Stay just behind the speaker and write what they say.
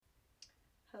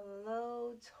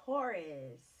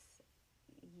Taurus.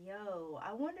 Yo,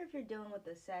 I wonder if you're dealing with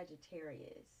a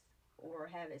Sagittarius or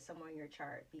have it somewhere in your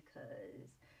chart because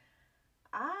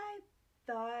I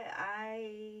thought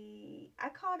I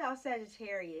called out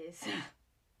Sagittarius.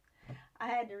 I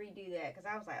had to redo that because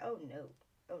I was like, oh no,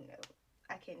 oh no,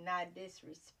 I cannot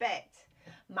disrespect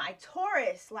my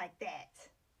Taurus like that.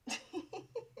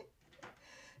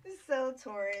 So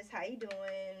Taurus, how you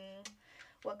doing?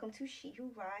 Welcome to She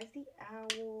Who Rides the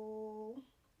Owl,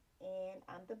 and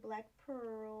I'm the Black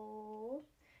Pearl.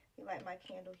 You light my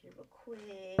candle here real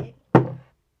quick.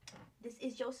 This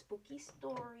is your spooky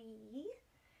story.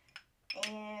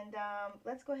 And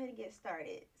let's go ahead and get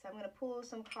started. So I'm going to pull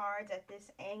some cards at this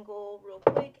angle real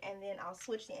quick, and then I'll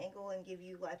switch the angle and give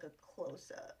you like a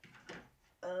close-up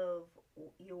of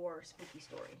your spooky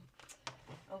story.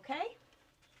 Okay?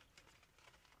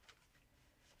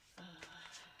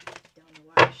 Don't know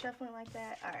why I'm shuffling like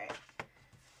that. All right.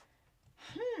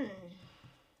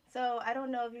 So I don't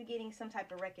know if you're getting some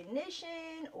type of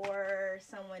recognition or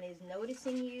someone is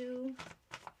noticing you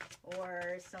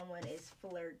or someone is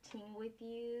flirting with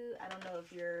you. I don't know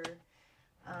if you're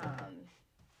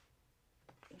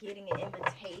getting an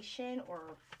invitation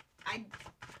or I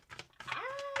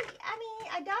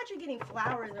doubt you're getting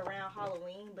flowers around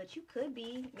Halloween, but you could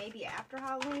be maybe after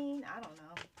Halloween. I don't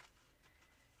know.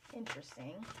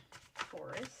 Interesting.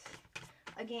 Taurus.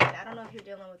 Again, I don't know if you're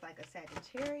dealing with like a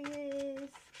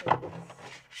Sagittarius. I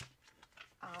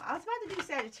was about to do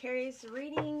Sagittarius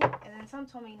reading, and then some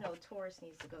told me no, Taurus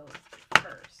needs to go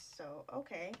first. So,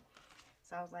 okay.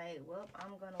 So I was like, well,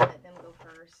 I'm going to let them go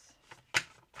first.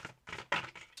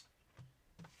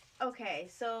 Okay,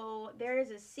 so there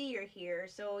is a seer here.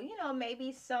 So, you know,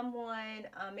 maybe someone,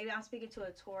 maybe I'm speaking to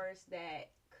a Taurus that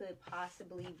could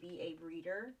possibly be a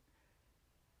reader.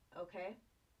 Okay.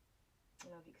 I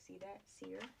don't know if you can see that,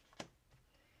 seer.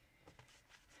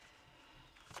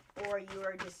 Or you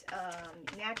are just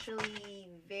naturally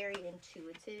very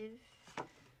intuitive.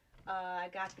 I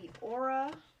got the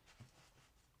aura.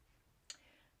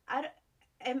 I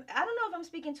don't know if I'm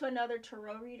speaking to another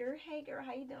tarot reader. Hey girl,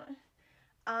 how you doing?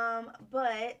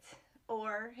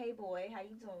 Or hey boy, how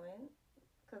you doing?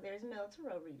 Because there's male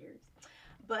tarot readers.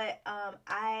 But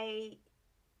I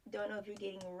don't know if you're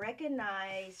getting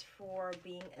recognized for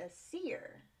being a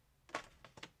seer.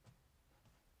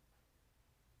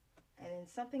 And then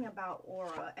something about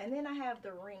aura. And then I have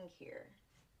the ring here.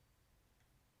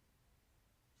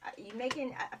 I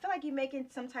feel like you're making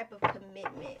some type of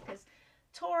commitment. Because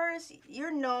Taurus,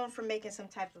 you're known for making some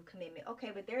type of commitment.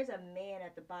 Okay, but there's a man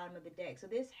at the bottom of the deck. So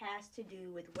this has to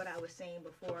do with what I was saying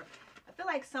before. I feel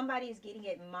like somebody's getting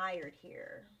admired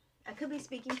here. I could be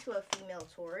speaking to a female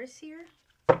Taurus here.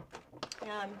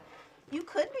 You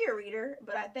could be a reader,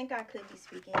 but I think I could be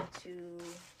speaking to...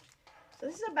 So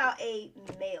this is about a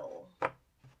male.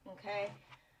 Okay.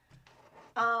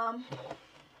 I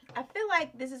feel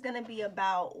like this is going to be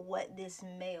about what this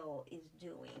male is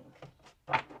doing.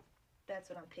 That's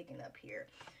what I'm picking up here.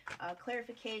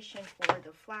 Clarification for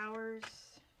the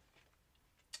flowers.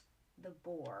 The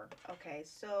boar. Okay,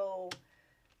 so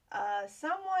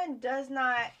someone does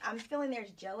not, I'm feeling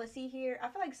there's jealousy here. I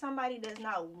feel like somebody does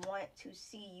not want to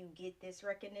see you get this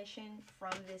recognition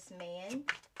from this man.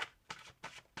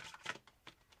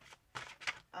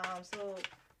 So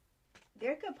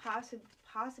there could possibly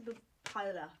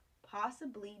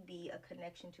be a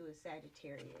connection to a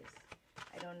Sagittarius.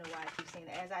 I don't know why I keep saying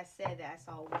that. As I said that, I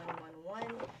saw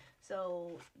 111.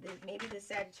 So maybe the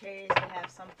Sagittarius could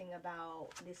have something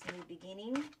about this new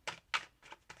beginning.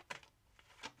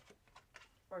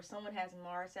 Or someone has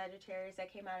Mars Sagittarius that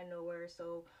came out of nowhere.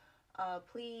 So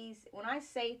please, when I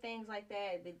say things like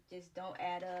that just don't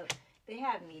add up, they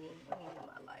have meaning. Let me use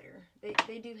my lighter.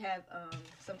 They do have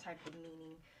some type of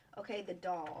meaning. Okay, the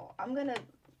doll. I don't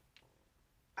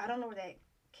know where that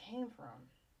came from.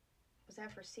 Was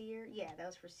that for seer? Yeah, that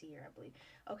was for seer, I believe.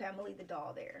 Okay, I'm going to leave the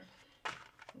doll there.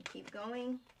 And keep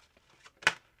going.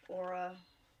 Aura.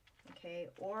 Okay,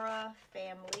 aura,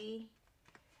 family,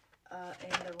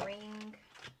 and the ring.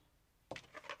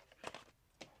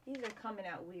 These are coming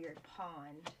out weird.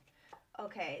 Pond.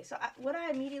 Okay, so what I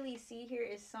immediately see here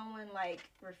is someone like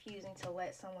refusing to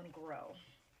let someone grow.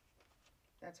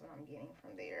 That's what I'm getting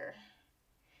from there.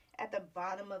 At the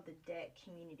bottom of the deck,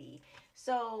 community.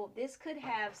 So this could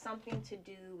have something to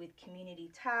do with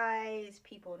community ties,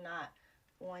 people not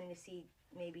wanting to see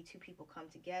maybe two people come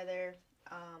together.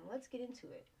 Let's get into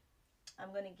it.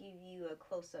 I'm going to give you a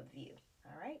close-up view.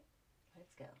 All right,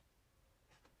 let's go.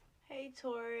 Hey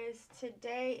Taurus,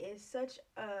 today is such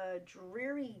a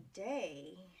dreary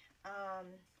day.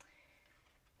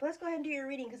 But let's go ahead and do your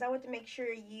reading because I want to make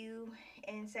sure you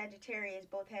and Sagittarius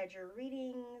both had your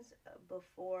readings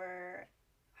before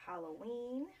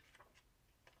Halloween.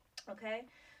 Okay,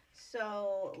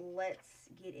 so let's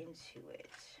get into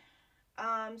it.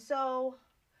 So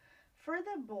for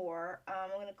the boar,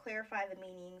 I'm going to clarify the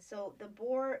meaning. So the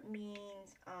boar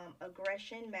means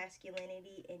aggression,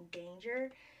 masculinity, and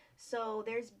danger. So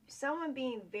there's someone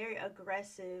being very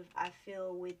aggressive, I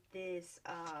feel, with this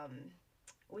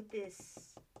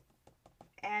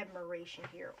admiration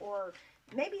here, or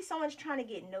maybe someone's trying to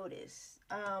get noticed.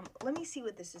 Let me see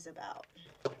what this is about,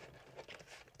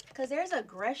 because there's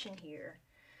aggression here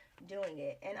doing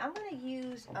it, and I'm going to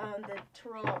use the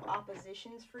Tarot of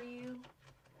Oppositions for you.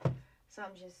 So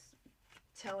I'm just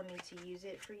telling me to use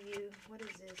it for you. What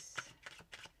is this?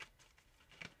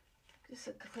 Just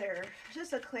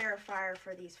a clarifier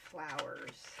for these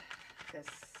flowers. This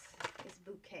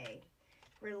bouquet.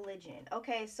 Religion.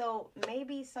 Okay, so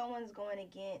maybe someone's going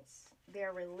against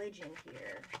their religion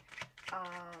here.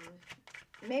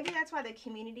 Maybe that's why the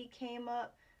community came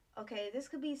up. Okay, this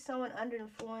could be someone under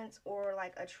influence or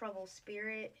like a troubled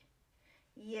spirit.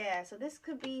 Yeah, so this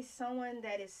could be someone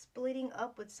that is splitting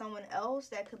up with someone else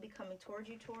that could be coming towards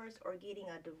you, Taurus, or getting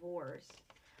a divorce.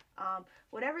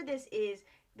 Whatever this is,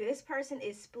 this person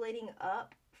is splitting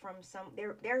up from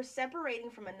they're separating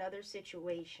from another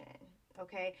situation,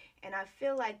 okay? And I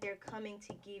feel like they're coming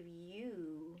to give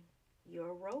you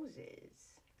your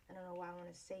roses. I don't know why I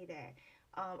want to say that.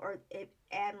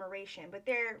 Admiration, but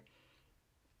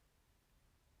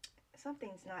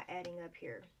something's not adding up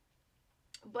here.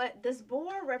 But this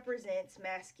boar represents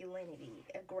masculinity,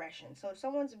 aggression. So if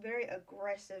someone's very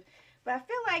aggressive, but I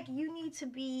feel like you need to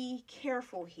be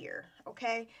careful here,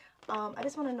 okay? I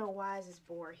just want to know, why is this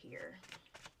boar here?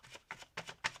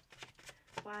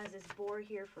 Why is this boar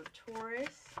here for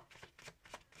Taurus?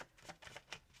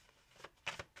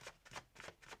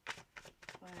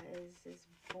 Why is this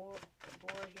boar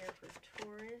here for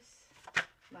Taurus?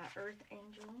 My earth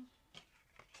angel.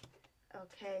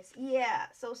 Okay, so yeah,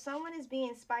 so someone is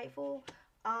being spiteful.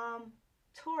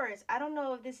 Taurus, I don't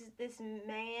know if this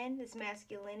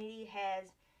masculinity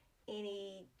has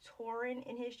any Tauran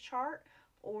in his chart,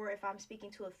 or if I'm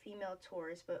speaking to a female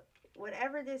Taurus, but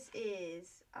whatever this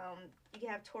is, you can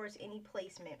have Taurus any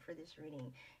placement for this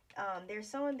reading. There's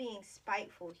someone being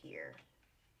spiteful here.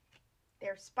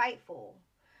 They're spiteful.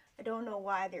 I don't know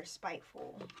why they're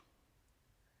spiteful.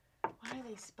 Why are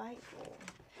they spiteful?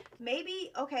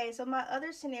 Maybe, okay, so my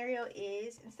other scenario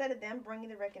is, instead of them bringing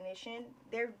the recognition,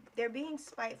 they're being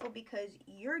spiteful because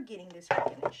you're getting this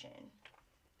recognition.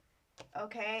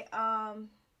 Okay,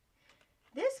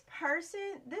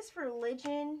 this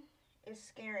religion is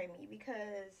scaring me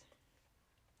because,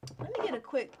 let me get a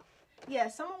quick, yeah,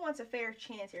 someone wants a fair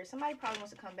chance here. Somebody probably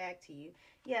wants to come back to you.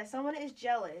 Yeah, someone is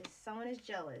jealous. Someone is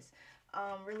jealous.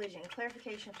 Religion,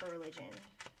 clarification for religion.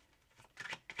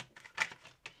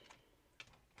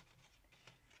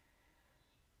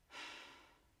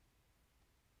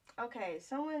 Okay,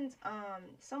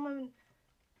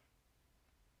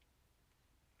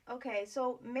 okay,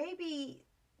 so maybe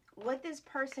what this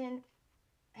person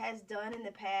has done in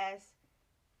the past,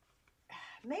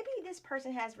 maybe this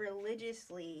person has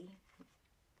religiously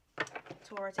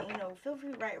towards, feel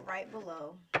free to write right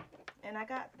below. And I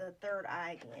got the third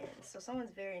eye again, so someone's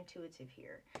very intuitive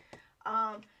here.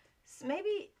 So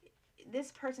maybe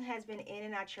this person has been in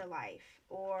and out your life,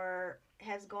 or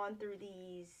has gone through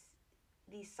these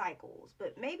cycles,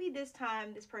 but maybe this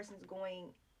time this person's going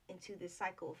into this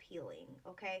cycle of healing,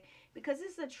 okay? Because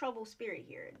this is a troubled spirit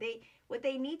here. What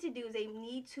they need to do is they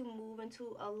need to move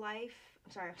into a life.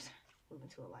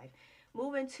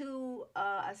 Move into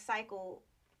a cycle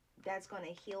that's going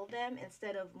to heal them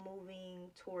instead of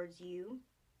moving towards you.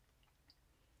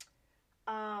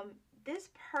 This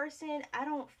person, I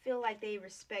don't feel like they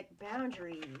respect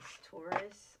boundaries,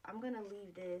 Taurus. I'm going to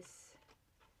leave this.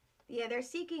 Yeah, they're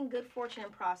seeking good fortune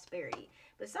and prosperity,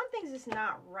 but something's just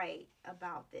not right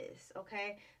about this,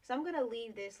 okay? So I'm going to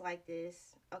leave this like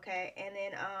this, okay? And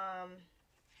then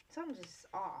something's just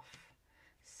off.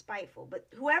 Spiteful. But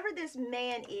whoever this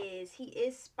man is, he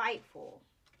is spiteful.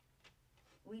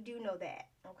 We do know that,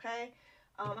 okay?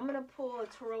 I'm going to pull a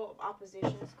Tarot of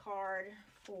Oppositions card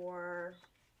for,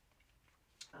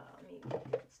 let me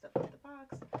get stuff out of the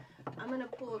box. I'm going to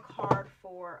pull a card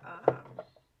for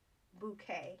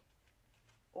Bouquet.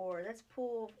 Or let's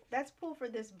pull for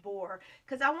this boar,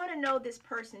 because I want to know this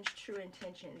person's true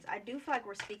intentions. I do feel like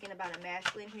we're speaking about a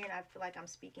masculine here, and I feel like I'm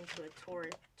speaking to a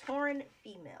Tauran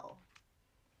female.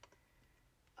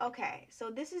 Okay, so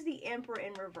this is the Emperor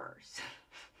in reverse.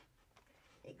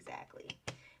 Exactly.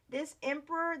 This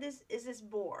Emperor, this is this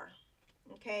boar.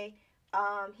 Okay.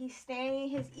 He's staying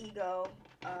his ego,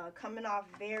 coming off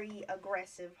very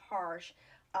aggressive, harsh.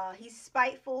 He's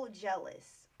spiteful,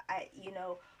 jealous.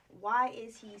 Why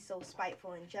is he so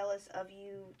spiteful and jealous of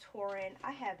you, Tauran?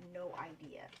 I have no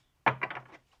idea.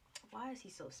 Why is he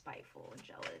so spiteful and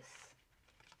jealous?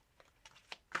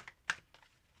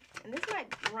 And this might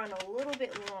run a little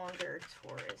bit longer,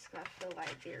 Taurus, because I feel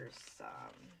like there's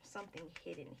something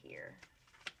hidden here.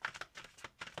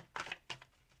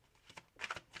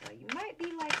 So you might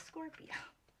be like Scorpio.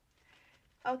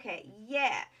 Okay,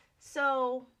 yeah.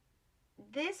 So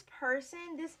this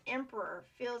person, this emperor,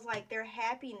 feels like their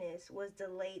happiness was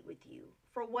delayed with you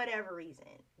for whatever reason.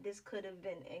 This could have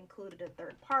been included a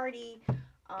third party,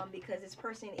 because this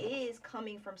person is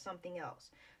coming from something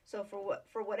else. So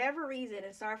for whatever reason,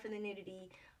 and sorry for the nudity,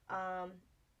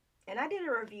 and I did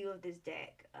a review of this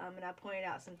deck, and I pointed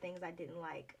out some things I didn't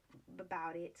like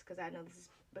about it, because I know this is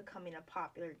becoming a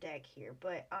popular deck here,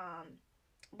 but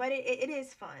it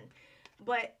is fun.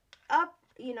 But up,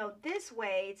 this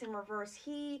way, it's in reverse.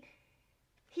 He's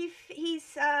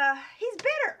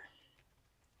bitter.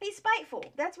 He's spiteful.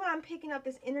 That's why I'm picking up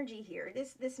this energy here.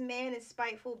 This man is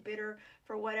spiteful, bitter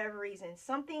for whatever reason.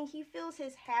 Something, he feels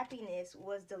his happiness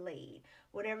was delayed.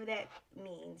 Whatever that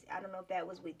means. I don't know if that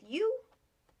was with you.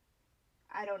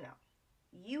 I don't know.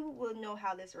 You will know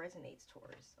how this resonates,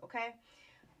 Taurus. Okay?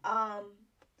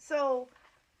 So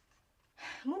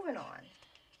moving on.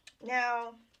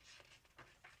 Now,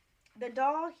 the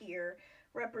doll here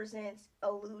represents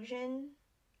illusion,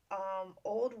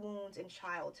 old wounds, and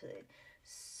childhood.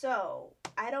 So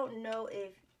I don't know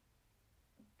if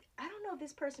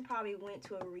this person probably went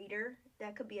to a reader.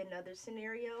 That could be another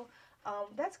scenario.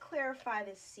 Let's clarify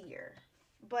this seer.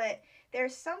 But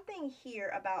there's something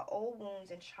here about old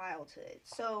wounds and childhood.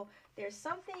 So there's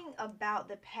something about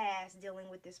the past dealing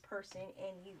with this person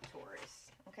and you,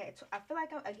 Taurus. Okay, so I feel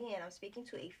like I'm speaking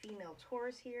to a female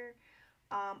Taurus here.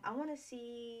 I want to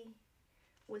see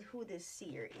with who this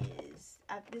seer is.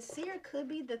 This seer could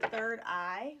be the third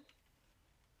eye.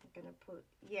 I'm gonna put,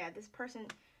 yeah, this person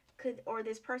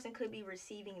could be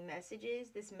receiving messages.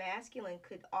 This masculine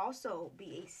could also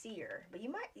be a seer, but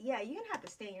you're gonna have to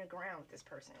stay your ground with this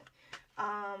person.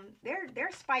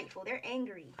 They're spiteful, they're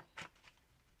angry.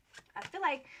 I feel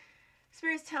like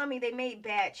Spirit's telling me they made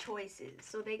bad choices,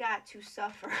 so they got to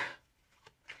suffer.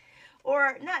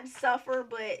 Or not suffer,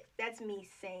 but that's me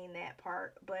saying that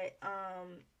part, but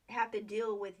have to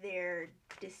deal with their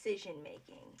decision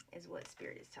making is what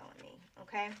Spirit is telling me.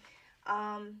 Okay.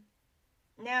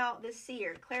 Now the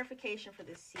seer, clarification for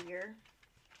the seer.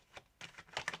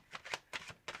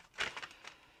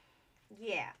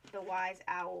 Yeah, the wise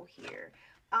owl here.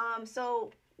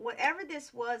 So whatever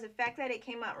this was, the fact that it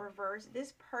came out reversed,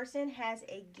 this person has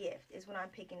a gift is what I'm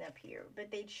picking up here, but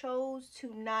they chose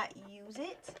to not use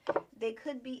it. They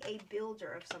could be a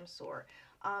builder of some sort.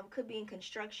 Could be in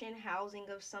construction, housing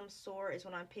of some sort is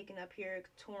what I'm picking up here.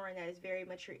 Tauran, that is very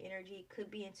much your energy.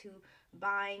 Could be into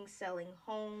buying, selling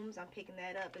homes. I'm picking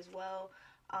that up as well.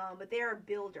 But they're a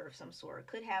builder of some sort.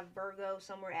 Could have Virgo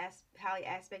somewhere highly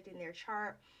aspected in their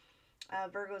chart.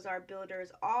 Virgos are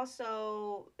builders.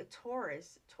 Also,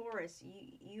 Taurus,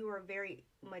 you are very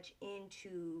much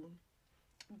into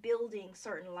building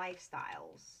certain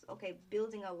lifestyles. Okay,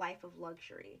 building a life of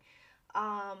luxury.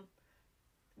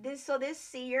 This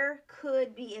seer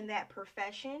could be in that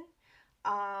profession.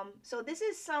 So this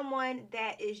is someone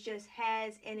that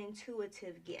has an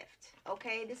intuitive gift.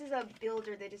 Okay, this is a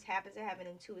builder that just happens to have an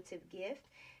intuitive gift,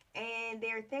 and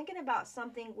they're thinking about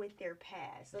something with their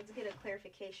past. Let's get a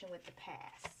clarification with the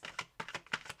past.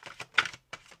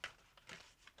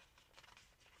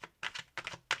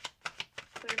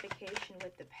 Clarification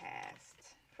with the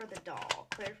past for the doll.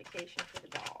 Clarification for the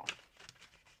doll.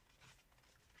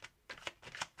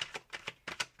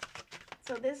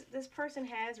 So this person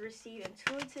has received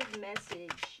intuitive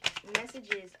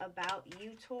messages about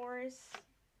you, Taurus,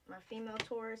 my female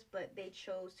Taurus, but they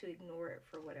chose to ignore it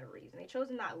for whatever reason. They chose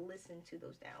to not listen to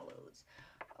those downloads.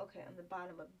 Okay, on the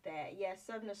bottom of that, yeah,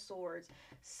 Seven of Swords.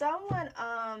 Someone,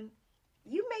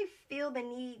 you may feel the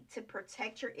need to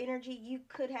protect your energy. You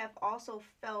could have also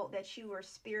felt that you were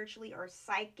spiritually or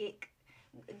psychic,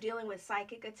 dealing with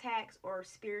psychic attacks or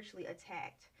spiritually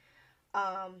attacked.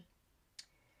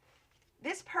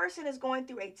 This person is going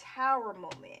through a tower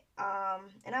moment,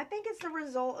 and I think it's the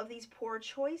result of these poor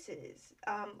choices.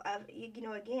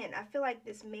 Again, I feel like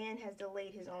this man has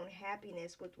delayed his own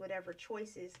happiness with whatever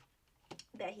choices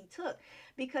that he took,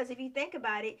 because if you think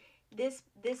about it, this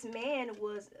man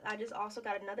was, I just also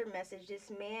got another message, this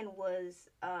man was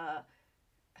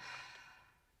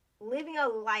living a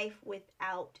life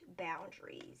without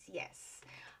boundaries. Yes.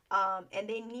 And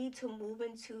they need to move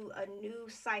into a new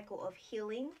cycle of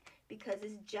healing, because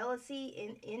this jealousy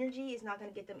and energy is not going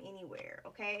to get them anywhere.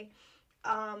 Okay.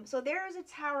 So there is a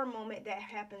tower moment that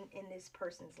happened in this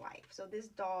person's life. So this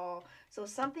doll, so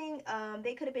something,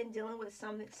 they could have been dealing with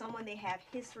someone they have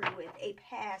history with, a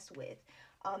past with.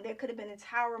 There could have been a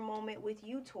tower moment with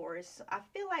you, Taurus. I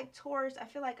feel like Taurus, I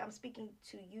feel like I'm speaking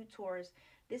to you, Taurus.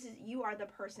 You are the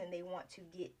person they want to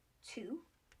get to,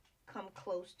 come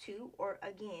close to, or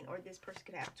again, or this person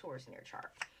could have Taurus in their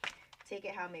chart. Take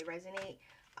it how it may resonate.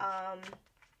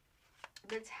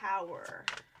 The tower.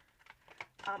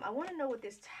 I want to know what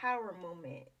this tower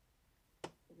moment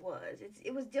was.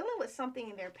 It was dealing with something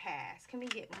in their past. Can we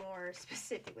get more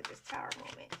specific with this tower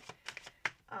moment?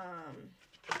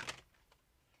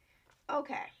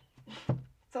 Okay.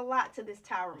 It's a lot to this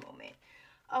tower moment.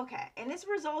 Okay, and this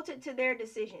resulted to their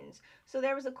decisions. So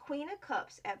there was a Queen of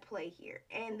Cups at play here.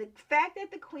 And the fact that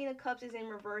the Queen of Cups is in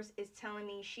reverse is telling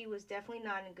me she was definitely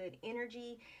not in good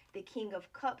energy. The King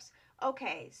of Cups.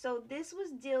 Okay, so this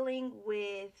was dealing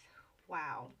with,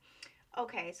 wow.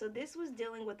 Okay, so this was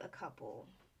dealing with a couple.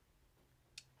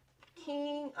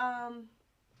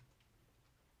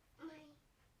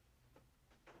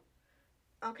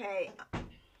 Okay.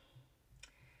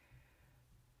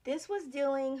 This was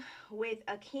dealing with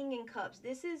a King in Cups.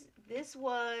 These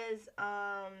were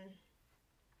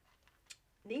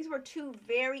two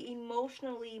very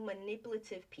emotionally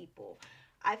manipulative people.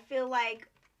 I feel like,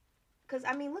 because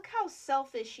I mean, look how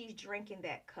selfish she's drinking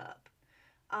that cup.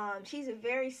 She's a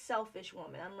very selfish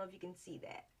woman. I don't know if you can see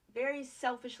that. Very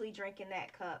selfishly drinking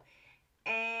that cup.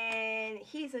 And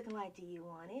he's looking like, do you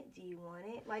want it? Do you want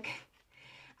it? Like,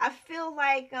 I feel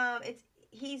like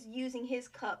he's using his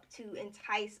cup to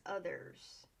entice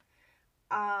others.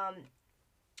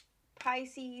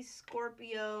 Pisces,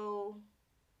 Scorpio.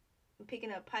 I'm picking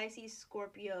up Pisces,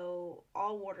 Scorpio,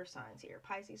 all water signs here.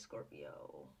 Pisces,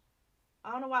 Scorpio.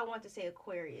 I don't know why I want to say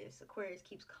Aquarius. Aquarius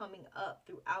keeps coming up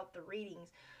throughout the readings.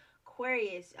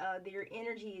 Aquarius, your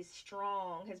energy is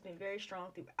strong, has been very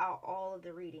strong throughout all of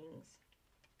the readings.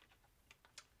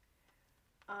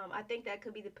 I think that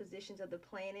could be the positions of the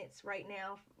planets right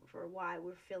now for why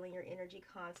we're feeling your energy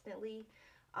constantly.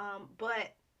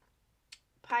 But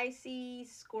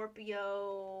Pisces,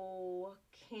 Scorpio,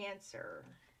 Cancer.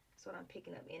 That's what I'm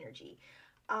picking up energy.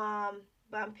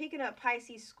 But I'm picking up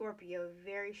Pisces, Scorpio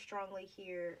very strongly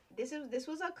here. This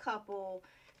was a couple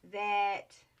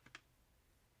that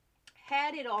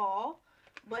had it all,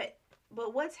 but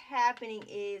what's happening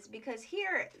is, because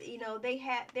here, you know,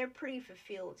 they're pretty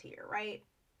fulfilled here, right?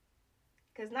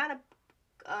 Because Nine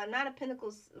of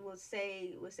Pentacles would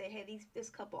say, hey, this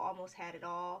couple almost had it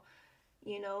all.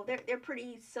 You know, they're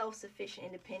pretty self-sufficient,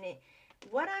 independent.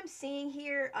 What I'm seeing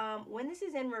here, when this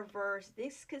is in reverse,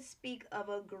 this could speak of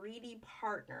a greedy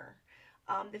partner.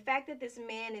 The fact that this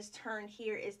man is turned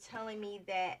here is telling me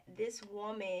that this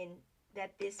woman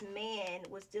that this man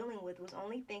was dealing with was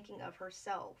only thinking of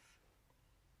herself.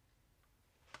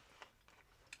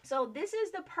 So this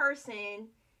is the person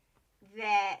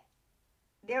that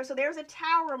there's a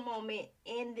tower moment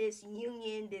in this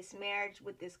union, this marriage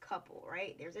with this couple,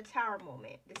 right? There's a tower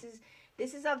moment.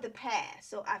 This is of the past.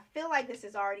 So I feel like this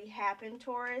has already happened,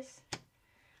 Taurus.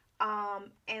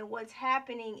 And what's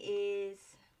happening is,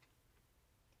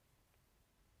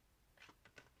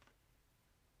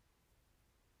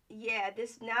 yeah,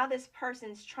 this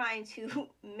person's trying to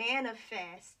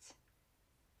manifest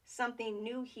something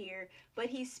new here, but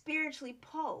he's spiritually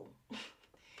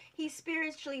he's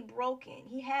spiritually broken.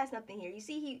 He has nothing here. You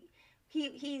see,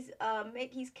 he's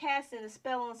casting a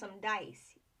spell on some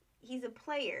dice. He's a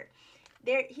player.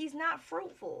 He's not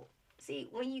fruitful. See,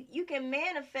 when you can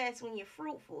manifest when you're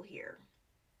fruitful here.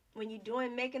 When you're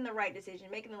making the right decision,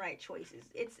 making the right choices.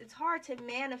 It's hard to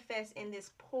manifest in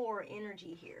this poor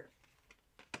energy here.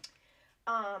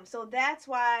 So that's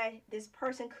why this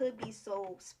person could be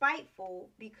so spiteful,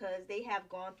 because they have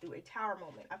gone through a tower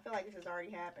moment. I feel like this has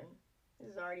already happened. This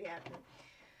has already happened.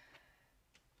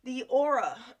 The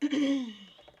aura.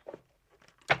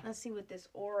 Let's see what this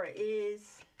aura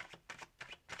is.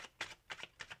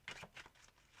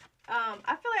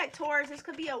 I feel like, Taurus, this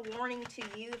could be a warning to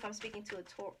you if I'm speaking to a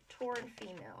Tauran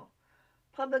female.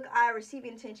 Public eye,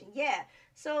 receiving attention. Yeah.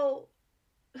 So,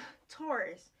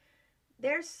 Taurus,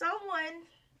 there's someone.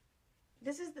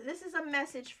 This is a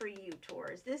message for you,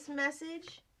 Taurus. This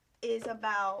message is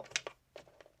about,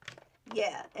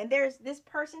 yeah, and this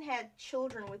person had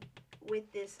children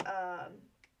with this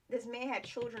this man had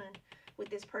children with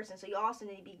this person, so you also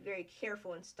need to be very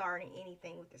careful in starting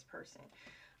anything with this person.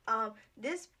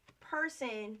 This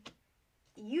person,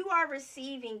 you are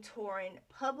receiving, Tauran,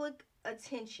 public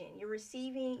attention. You're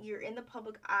in the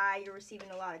public eye, you're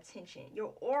receiving a lot of attention.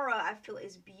 Your aura, I feel,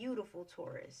 is beautiful,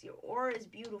 Taurus. Your aura is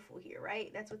beautiful here,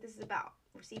 right? That's what this is about,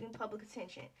 receiving public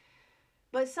attention.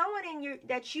 But someone in your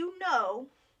that you know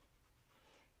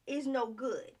is no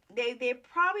good. They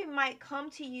probably might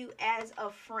come to you as a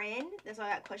friend. That's why I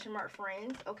got question mark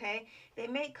friends, okay? They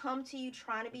may come to you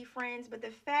trying to be friends, but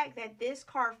the fact that this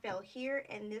card fell here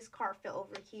and this card fell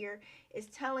over here is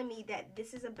telling me that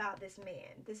this is about this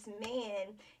man. This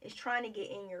man is trying to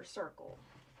get in your circle,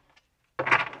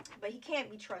 but he can't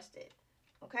be trusted,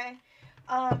 okay?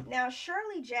 Now,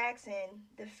 Shirley Jackson,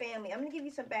 the family. I'm going to give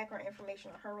you some background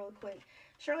information on her real quick.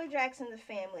 Shirley Jackson, the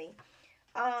family.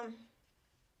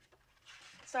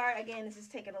 Sorry, again, this is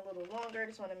taking a little longer. I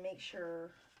just want to make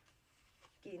sure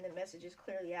getting the messages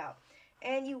clearly out.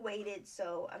 And you waited,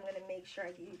 so I'm going to make sure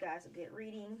I give you guys a good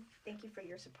reading. Thank you for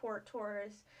your support,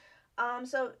 Taurus.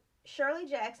 So Shirley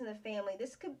Jackson, the family.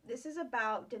 This is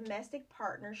about domestic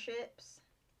partnerships,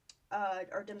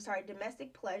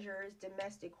 domestic pleasures,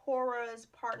 domestic horrors,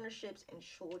 partnerships, and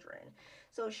children.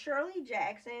 So Shirley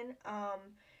Jackson,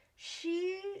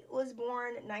 she was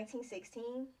born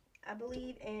 1916. I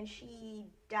believe, and she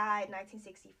died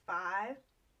 1965.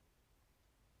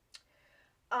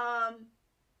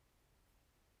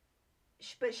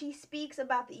 But she speaks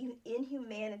about the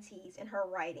inhumanities in her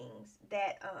writings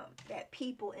that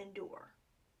people endure.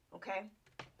 Okay,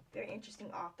 very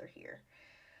interesting author here.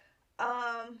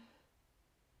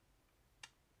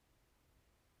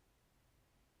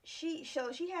 She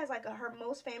has like her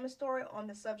most famous story on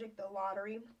the subject. The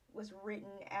lottery was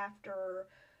written after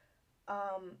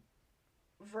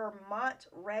Vermont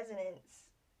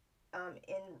residents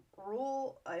in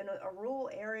a rural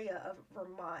area of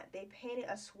Vermont. They painted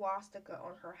a swastika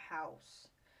on her house.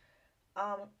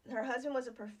 Her husband was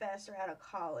a professor at a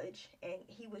college, and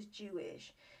he was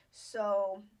Jewish.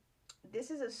 So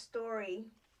this is a story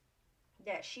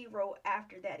that she wrote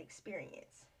after that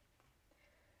experience.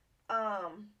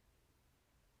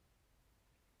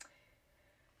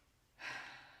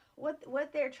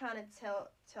 What they're trying to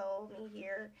tell me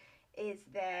here is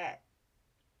that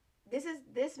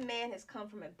this man has come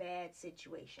from a bad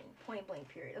situation, point blank,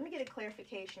 period. Let me get a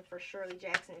clarification for Shirley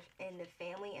Jackson and the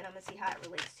family, and I'm going to see how it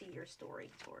relates to your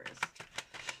story, Taurus.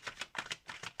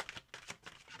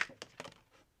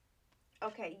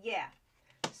 Okay, yeah.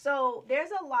 So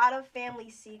there's a lot of family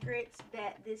secrets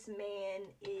that this man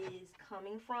is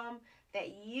coming from that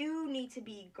you need to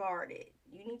be guarded.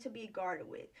 You need to be guarded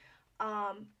with.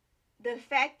 The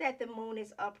fact that the moon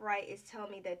is upright is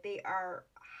telling me that they are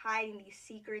hiding these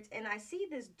secrets. And I see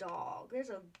this dog.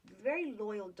 There's a very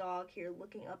loyal dog here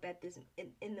looking up at this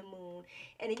in the moon.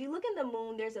 And if you look in the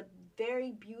moon, there's a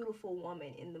very beautiful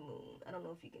woman in the moon. I don't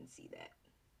know if you can see that.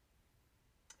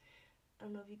 I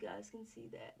don't know if you guys can see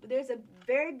that. But there's a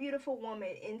very beautiful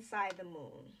woman inside the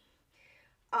moon.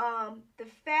 The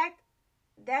fact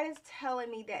that is telling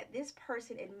me that this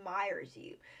person admires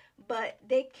you, but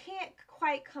they can't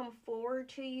quite come forward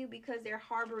to you because they're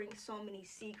harboring so many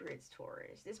secrets,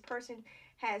 Taurus. This person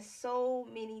has so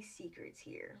many secrets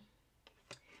here.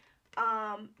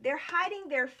 They're hiding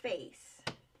their face.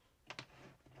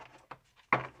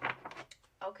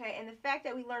 Okay, and the fact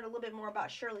that we learned a little bit more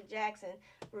about Shirley Jackson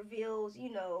reveals,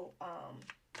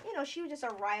 she was just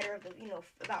a writer of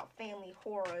about family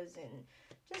horrors, and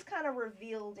just kind of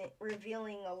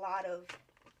revealing a lot of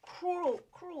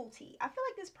cruelty. I feel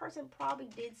like this person probably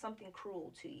did something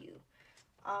cruel to you.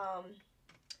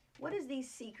 What is these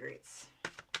secrets?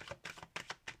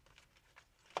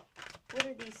 What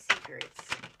are these secrets?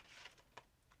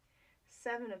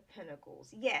 Seven of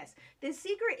Pentacles. Yes, the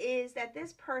secret is that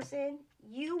this person,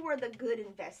 you were the good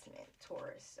investment,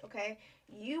 Taurus. Okay,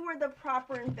 you were the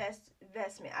proper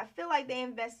investment. I feel like they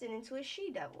invested into a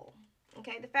she-devil.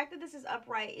 Okay, the fact that this is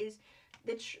upright is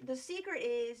the secret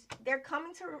is they're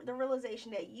coming to the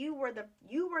realization that you were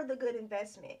the good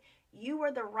investment. You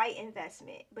were the right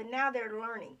investment. But now they're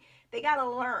learning. They gotta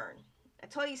learn. I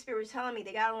told you, Spirit was telling me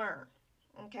they gotta learn.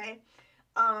 Okay.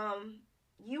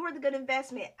 You were the good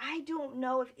investment. I don't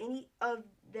know if any of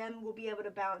them will be able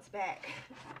to bounce back.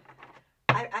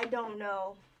 I don't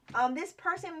know. This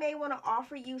person may want to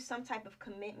offer you some type of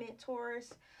commitment,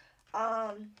 Taurus.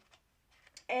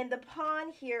 And the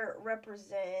pawn here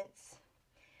represents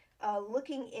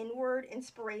looking inward,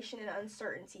 inspiration, and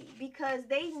uncertainty, because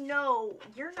they know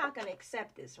you're not going to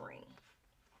accept this ring.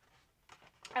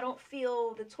 I don't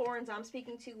feel the Taurans I'm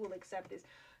speaking to will accept this.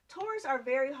 Taurus are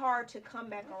very hard to come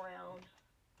back around.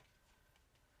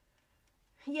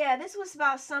 Yeah, this was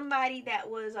about somebody that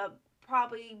was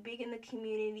probably big in the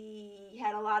community,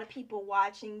 had a lot of people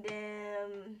watching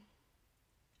them.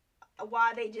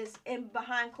 while they just in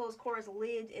behind closed doors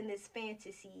lived in this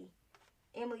fantasy.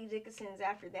 Emily Dickinson's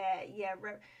after that, yeah,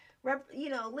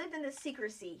 lived in the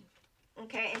secrecy,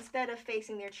 okay, instead of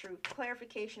facing their truth.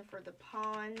 Clarification for the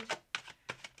Pond.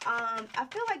 I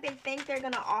feel like they think they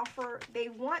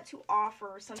want to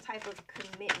offer some type of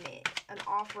commitment, an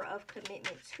offer of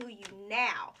commitment to you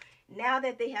now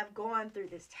that they have gone through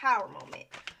this Tower moment.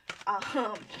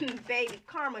 Baby,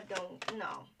 karma it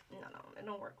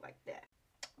don't work like that.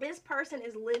 This person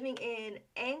is living in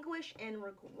anguish and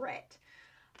regret.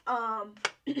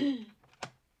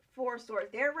 Four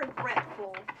Swords. They're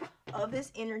regretful of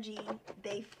this energy.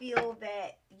 They feel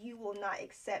that you will not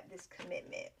accept this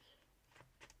commitment.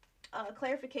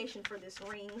 Clarification for this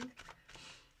ring.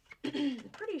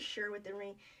 Pretty sure with the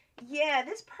ring. Yeah,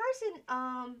 this person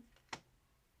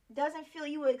doesn't feel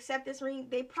you would accept this ring.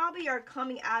 They probably are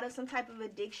coming out of some type of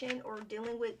addiction or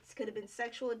dealing with, could have been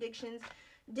sexual addictions,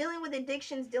 dealing with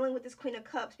this Queen of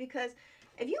Cups, because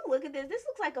if you look at this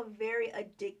looks like a very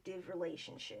addictive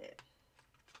relationship.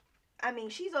 I mean,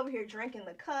 she's over here drinking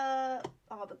the cup,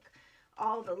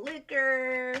 all the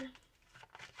liquor.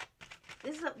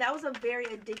 That was a very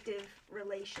addictive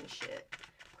relationship.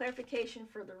 Clarification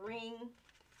for the ring.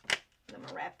 I'm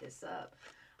gonna wrap this up.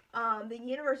 The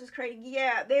universe is creating.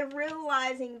 Yeah, they're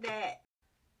realizing that,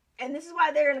 and this is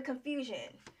why they're in a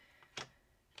confusion.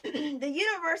 The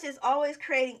universe is always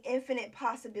creating infinite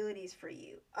possibilities for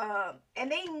you,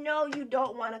 and they know you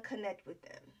don't want to connect with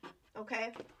them.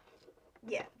 Okay,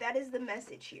 yeah, that is the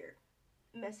message here.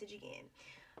 Message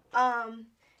again.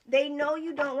 They know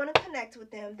you don't want to connect with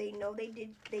them. They know they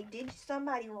did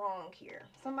somebody wrong here.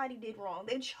 Somebody did wrong.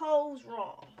 They chose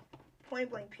wrong. Point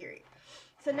blank, period.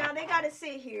 So now they got to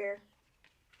sit here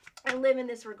and live in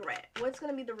this regret. What's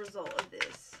going to be the result of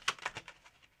this?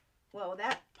 Well,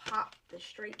 that popped the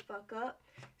straight fuck up.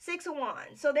 6 of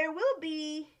Wands. So there will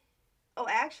be... Oh,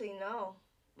 actually, no.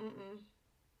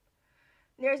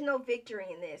 There's no victory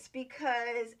in this.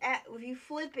 Because if you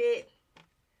flip it...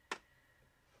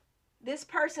 This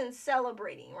person's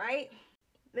celebrating, right?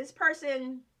 This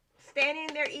person standing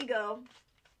in their ego,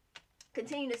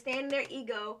 continue to stand in their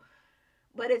ego,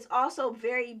 but it's also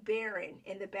very barren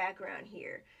in the background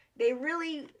here. They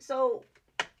really, so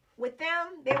with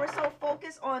them, they were so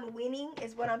focused on winning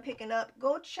is what I'm picking up.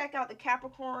 Go check out the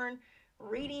Capricorn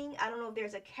reading. I don't know if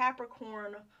there's a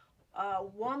Capricorn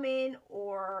woman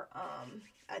or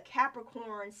a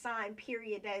Capricorn sign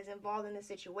period that is involved in the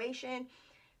situation.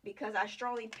 Because I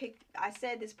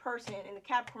said this person in the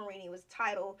Capricorn reading was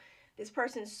titled, this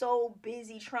person's so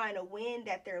busy trying to win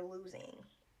that they're losing.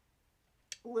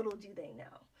 Little do they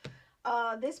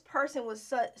know. This person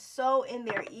was so in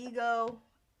their ego.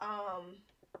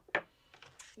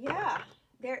 Yeah,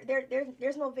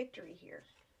 there's no victory here.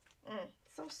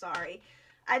 So sorry.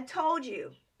 I told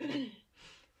you.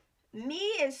 Me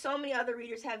and so many other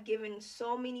readers have given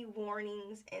so many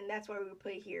warnings, and that's why we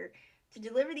put it here. To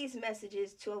deliver these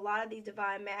messages to a lot of these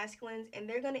divine masculines, and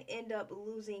they're going to end up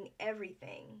losing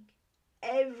everything,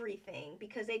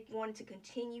 because they wanted to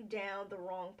continue down the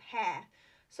wrong path.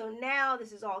 So now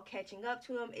this is all catching up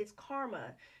to them. It's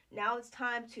karma. Now it's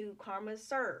time to karma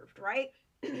served, right?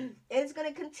 And it's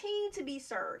going to continue to be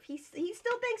served. He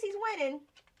still thinks he's winning,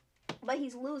 but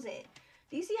he's losing.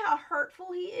 Do you see how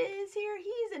hurtful he is here?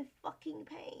 He's in fucking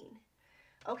pain.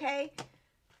 Okay?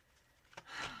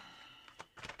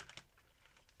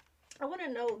 I want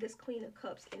to know this Queen of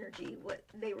Cups energy, what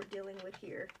they were dealing with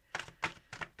here.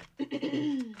 Then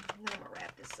I'm going to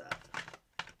wrap this up.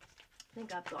 I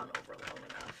think I've gone over long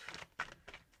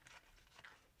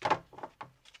enough.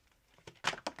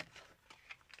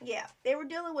 Yeah, they were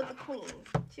dealing with the Queen.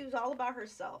 She was all about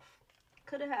herself.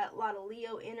 Could have had a lot of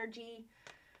Leo energy.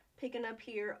 Picking up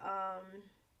here,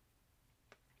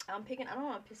 I'm picking, I don't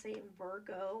want to say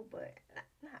Virgo, but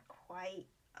not quite.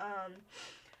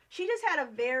 She just had a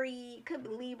very, could be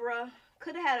Libra,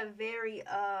 could have had a very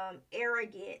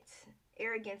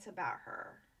arrogance about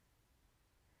her.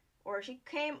 Or she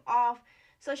came off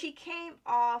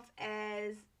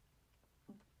as,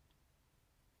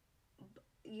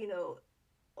 you know,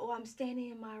 oh, I'm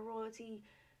standing in my royalty,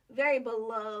 very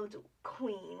beloved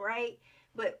queen, right?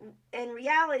 But in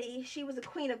reality, she was a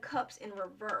Queen of Cups in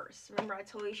reverse. Remember I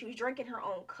told you she was drinking her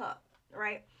own cup,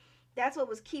 right? That's what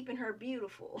was keeping her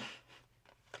beautiful.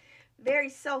 Very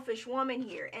selfish woman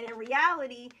here. And in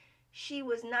reality, she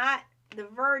was not the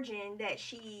virgin that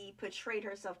she portrayed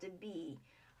herself to be.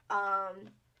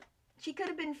 She could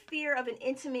have been fear of an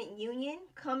intimate union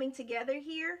coming together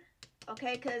here.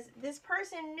 Okay, because this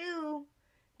person knew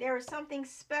there was something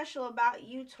special about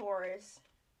you, Taurus.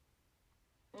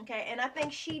 Okay, and I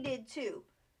think she did too.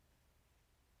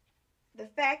 The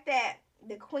fact that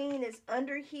the queen is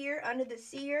under here, under the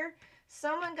seer,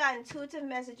 someone got intuitive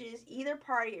messages, either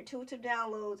party, or intuitive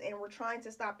downloads, and were trying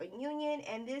to stop a union,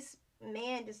 and this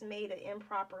man just made an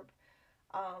improper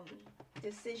um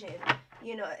decision,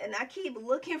 you know. And I keep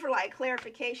looking for like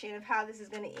clarification of how this is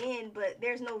going to end, but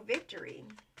there's no victory.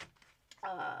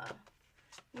 Let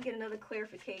me get another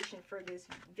clarification for this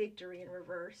victory in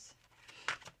reverse.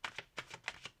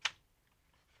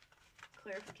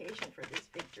 Clarification for this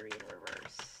victory in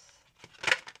reverse.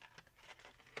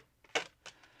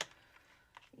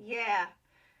 Yeah.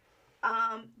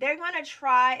 They're going to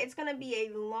try, it's going to be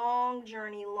a long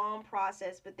journey, long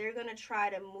process, but they're going to try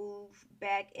to move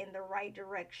back in the right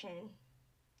direction.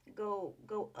 Go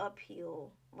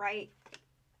uphill, right?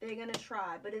 They're going to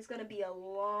try, but it's going to be a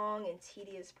long and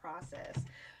tedious process.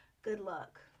 Good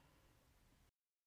luck.